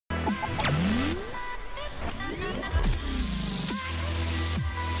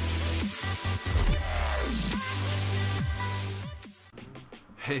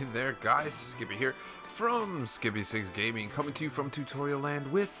Hey there guys, Skippy here from Skippy6 Gaming, coming to you from Tutorial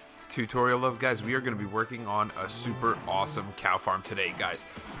Land with Tutorial Love. Guys, we are going to be working on a super awesome cow farm today, guys.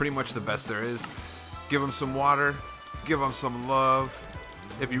 Pretty much the best there is. Give them some water, give them some love.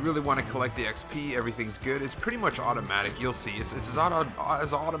 If you really want to collect the XP, everything's good. It's pretty much automatic, you'll see. It's as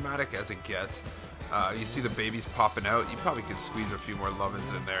automatic as it gets. You see the babies popping out. You probably could squeeze a few more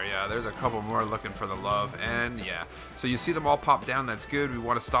lovins in there. Yeah, there's a couple more looking for the love. And yeah, so you see them all pop down. That's good. We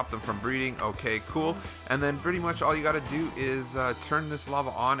want to stop them from breeding. Okay, cool. And then pretty much all you got to do is turn this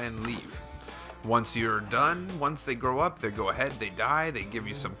lava on and leave. Once you're done, once they grow up, they go ahead, they die, they give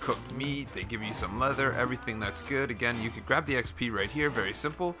you some cooked meat, they give you some leather, everything that's good. Again, you could grab the XP right here, very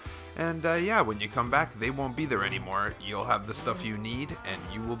simple. And yeah, when you come back, they won't be there anymore. You'll have the stuff you need, and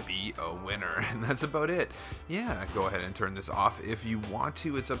you will be a winner. And that's about it. Yeah, go ahead and turn this off if you want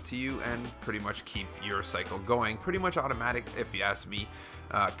to. It's up to you, and pretty much keep your cycle going. Pretty much automatic, if you ask me,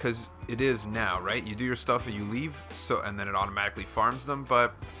 because it is now, right? You do your stuff and you leave, and then it automatically farms them,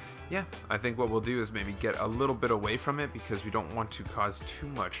 but yeah, I think what we'll do is maybe get a little bit away from it because we don't want to cause too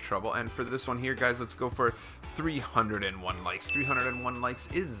much trouble. And for this one here, guys, let's go for 301 likes. 301 likes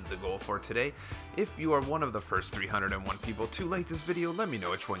is the goal for today. If you are one of the first 301 people to like this video, let me know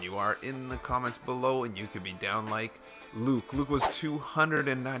which one you are in the comments below, and you could be down like Luke. Luke was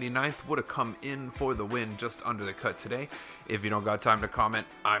 299th, would have come in for the win, just under the cut today. If you don't got time to comment,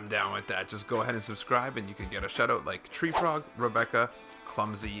 I'm down with that. Just go ahead and subscribe, and you can get a shout out like Tree Frog, Rebecca,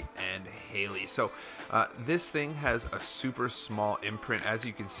 Clumsy, and Haley. So this thing has a super small imprint, as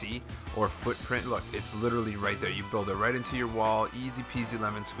you can see, or footprint. Look, it's literally right there. You build it right into your wall, easy peasy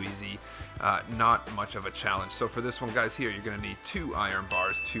lemon squeezy. Not much of a challenge. So for this one, guys, here you're gonna need 2 iron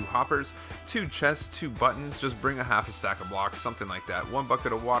bars, 2 hoppers, 2 chests, 2 buttons. Just bring a half a stack of blocks, something like that. 1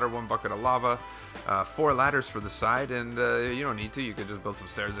 bucket of water, 1 bucket of lava, 4 ladders for the side, and you don't need to. You can just build some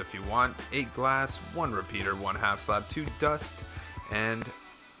stairs if you want. 8 glass, 1 repeater, 1 half slab, 2 dust, and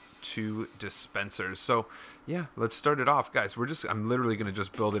 2 dispensers. So yeah, let's start it off, guys. I'm literally gonna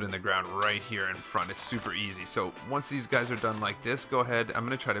just build it in the ground right here in front. It's super easy. So once these guys are done like this, go ahead. I'm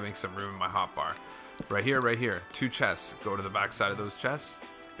gonna try to make some room in my hotbar. Right here, 2 chests. Go to the back side of those chests.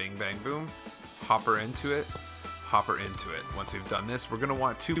 Bing, bang, boom. Hopper into it. Hopper into it. Once we've done this, we're gonna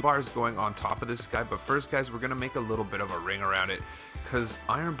want 2 bars going on top of this guy. But first, guys, we're gonna make a little bit of a ring around it because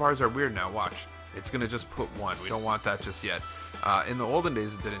iron bars are weird now. Watch. It's gonna just put 1. We don't want that just yet. In the olden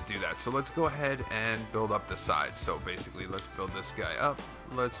days, it didn't do that. So let's go ahead and build up the sides. So basically, let's build this guy up.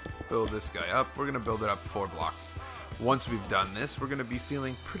 Let's build this guy up. We're gonna build it up 4 blocks. Once we've done this, we're gonna be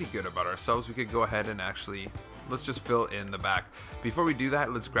feeling pretty good about ourselves. We could go ahead and actually, let's just fill in the back. Before we do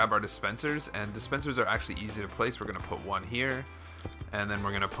that, let's grab our dispensers. And dispensers are actually easy to place. We're gonna put 1 here, and then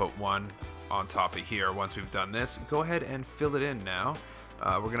we're gonna put 1 on top of here. Once we've done this, go ahead and fill it in now.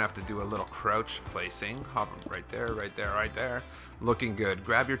 We're gonna have to do a little crouch placing. Hop right there, right there, right there. Looking good.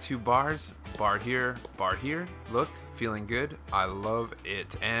 Grab your 2 bars. Bar here, bar here. Look, feeling good. I love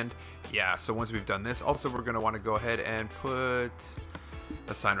it. And yeah, so once we've done this, also we're gonna want to go ahead and put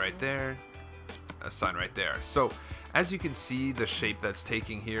a sign right there, a sign right there. So as you can see, the shape that's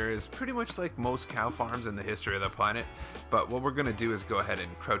taking here is pretty much like most cow farms in the history of the planet. But what we're gonna do is go ahead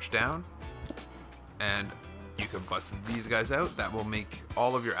and crouch down, and you can bust these guys out. That will make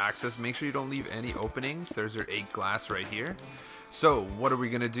all of your access. Make sure you don't leave any openings. There's your 8 glass right here. So what are we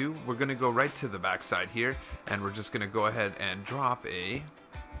gonna do? We're gonna go right to the back side here, and we're just gonna go ahead and drop a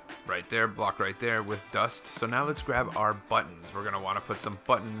right there, block right there with dust. So now let's grab our buttons. We're gonna want to put some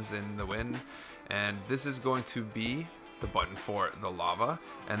buttons in the wind, and this is going to be the button for the lava.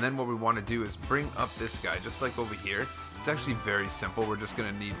 And then what we want to do is bring up this guy, just like over here. It's actually very simple. We're just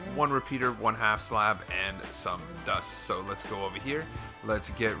going to need 1 repeater, 1 half slab, and some dust. So let's go over here.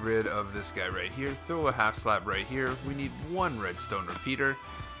 Let's get rid of this guy right here. Throw a half slab right here. We need 1 redstone repeater.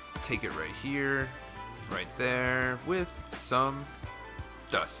 Take it right here, right there, with some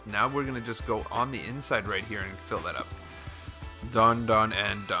dust. Now we're going to just go on the inside right here and fill that up. Done, done,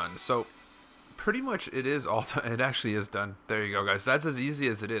 and done. So pretty much it is all done. It actually is done. There you go, guys. That's as easy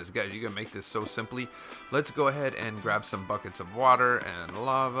as it is, guys. You can make this so simply. Let's go ahead and grab some buckets of water and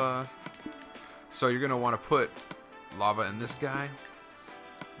lava. So you're gonna want to put lava in this guy,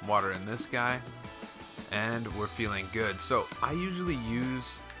 water in this guy, and we're feeling good. So I usually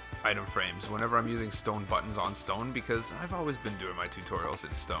use item frames whenever I'm using stone buttons on stone, because I've always been doing my tutorials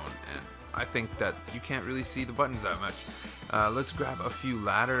in stone, and I think that you can't really see the buttons that much. Let's grab a few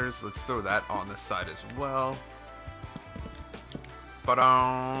ladders. Let's throw that on the side as well. But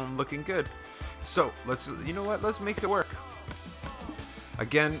looking good. So you know what? Let's make it work.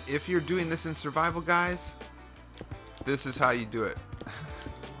 Again, if you're doing this in survival, guys, this is how you do it.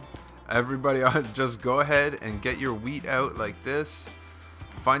 Everybody, just go ahead and get your wheat out like this.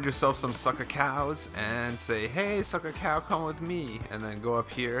 Find yourself some sucker cows and say, hey, sucker cow, come with me. And then go up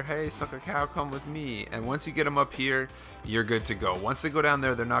here, hey, sucker cow, come with me. And once you get them up here, you're good to go. Once they go down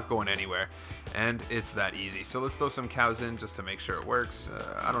there, they're not going anywhere. And it's that easy. So let's throw some cows in just to make sure it works.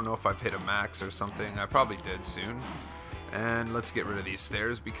 I don't know if I've hit a max or something. I probably did soon. And let's get rid of these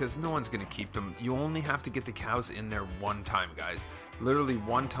stairs because no one's going to keep them. You only have to get the cows in there one time, guys. Literally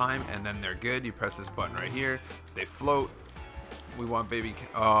one time, and then they're good. You press this button right here. They float. We want baby.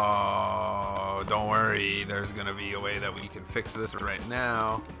 Oh, don't worry. There's going to be a way that we can fix this right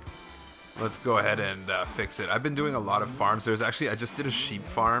now. Let's go ahead and fix it. I've been doing a lot of farms. There's actually, I just did a sheep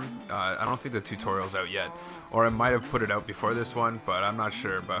farm. I don't think the tutorial's out yet. Or I might have put it out before this one, but I'm not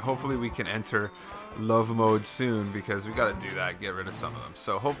sure. But hopefully we can enter love mode soon because we got to do that. Get rid of some of them.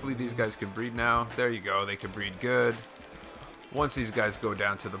 So hopefully these guys can breed now. There you go. They can breed good. Once these guys go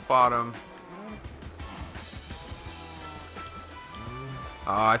down to the bottom.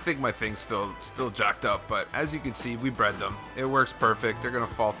 I think my thing's still jacked up, but as you can see, we bred them. It works perfect. They're gonna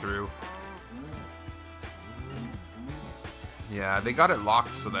fall through. Yeah, they got it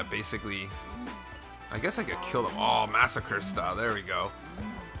locked so that basically, I guess I could kill them. Oh, massacre style. There we go.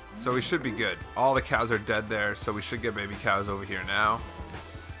 So we should be good. All the cows are dead there, so we should get baby cows over here now.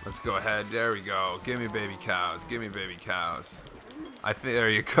 Let's go ahead. There we go. Give me baby cows. Give me baby cows. I think there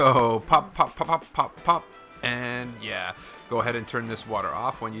you go. Pop, pop, pop, pop, pop, pop. And yeah, go ahead and turn this water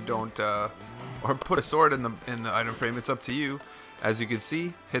off when you don't, or put a sword in the item frame. It's up to you. As you can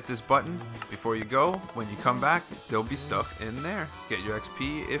see, hit this button before you go. When you come back, there'll be stuff in there. Get your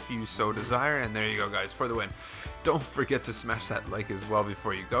XP if you so desire, and there you go, guys, for the win. Don't forget to smash that like as well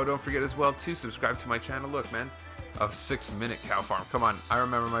before you go. Don't forget as well to subscribe to my channel. Look, man, a 6-minute cow farm. Come on, I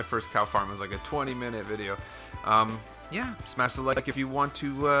remember my first cow farm was like a 20-minute video. Yeah, smash the like if you want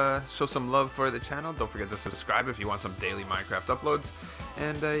to show some love for the channel. Don't forget to subscribe if you want some daily Minecraft uploads.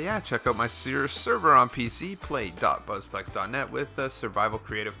 And yeah, check out my server on PC, play.buzzplex.net, with survival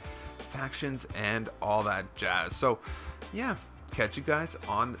creative factions and all that jazz. So yeah, catch you guys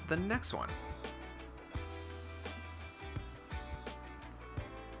on the next one.